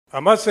I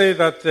must say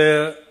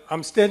that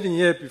I'm standing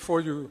here before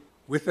you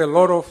with a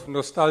lot of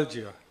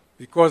nostalgia,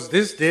 because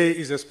this day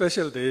is a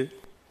special day,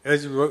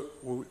 as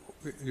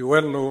you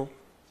well know.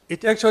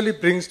 It actually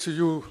brings to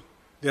you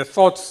the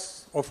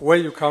thoughts of where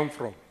you come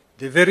from,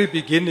 the very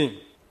beginning.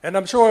 And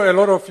I'm sure a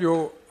lot of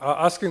you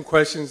are asking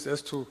questions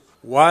as to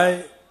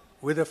why,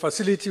 with the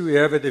facility we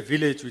have at the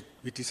village,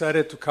 we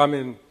decided to come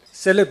and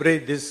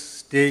celebrate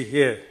this day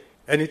here.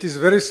 And it is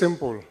very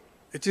simple.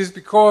 It is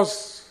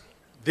because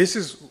this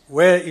is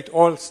where it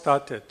all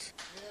started.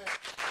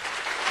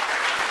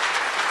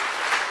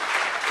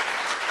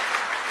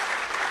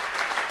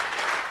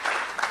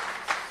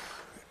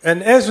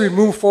 And as we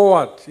move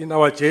forward in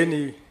our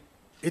journey,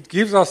 it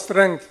gives us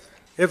strength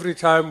every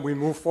time we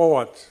move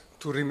forward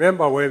to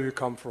remember where we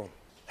come from.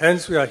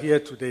 Hence, we are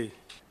here today.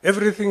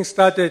 Everything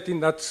started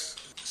in that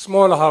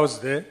small house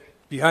there,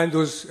 behind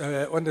those,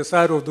 on the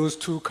side of those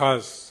two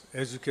cars,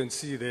 as you can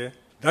see there.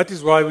 That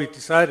is why we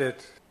decided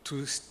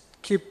to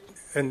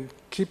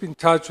keep in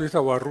touch with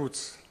our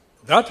roots.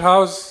 That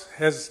house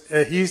has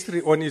a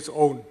history on its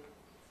own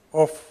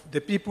of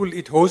the people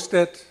it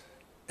hosted,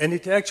 and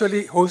it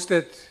actually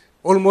hosted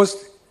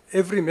almost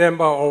every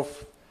member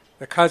of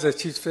the Kaizer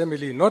Chiefs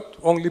family, not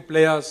only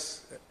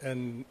players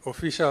and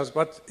officials,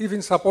 but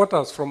even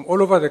supporters from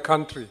all over the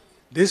country.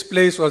 This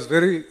place was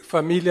very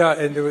familiar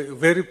and they were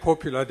very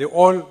popular. They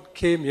all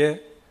came here.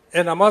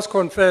 And I must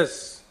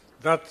confess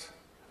that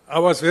I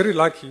was very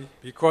lucky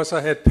because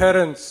I had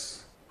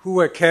parents who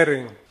were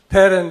caring,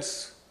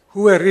 parents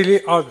who were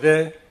really out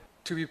there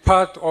to be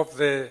part of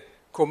the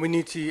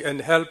community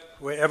and help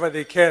wherever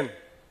they can.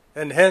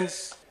 And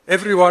hence,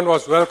 everyone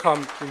was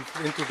welcomed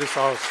into this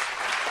house.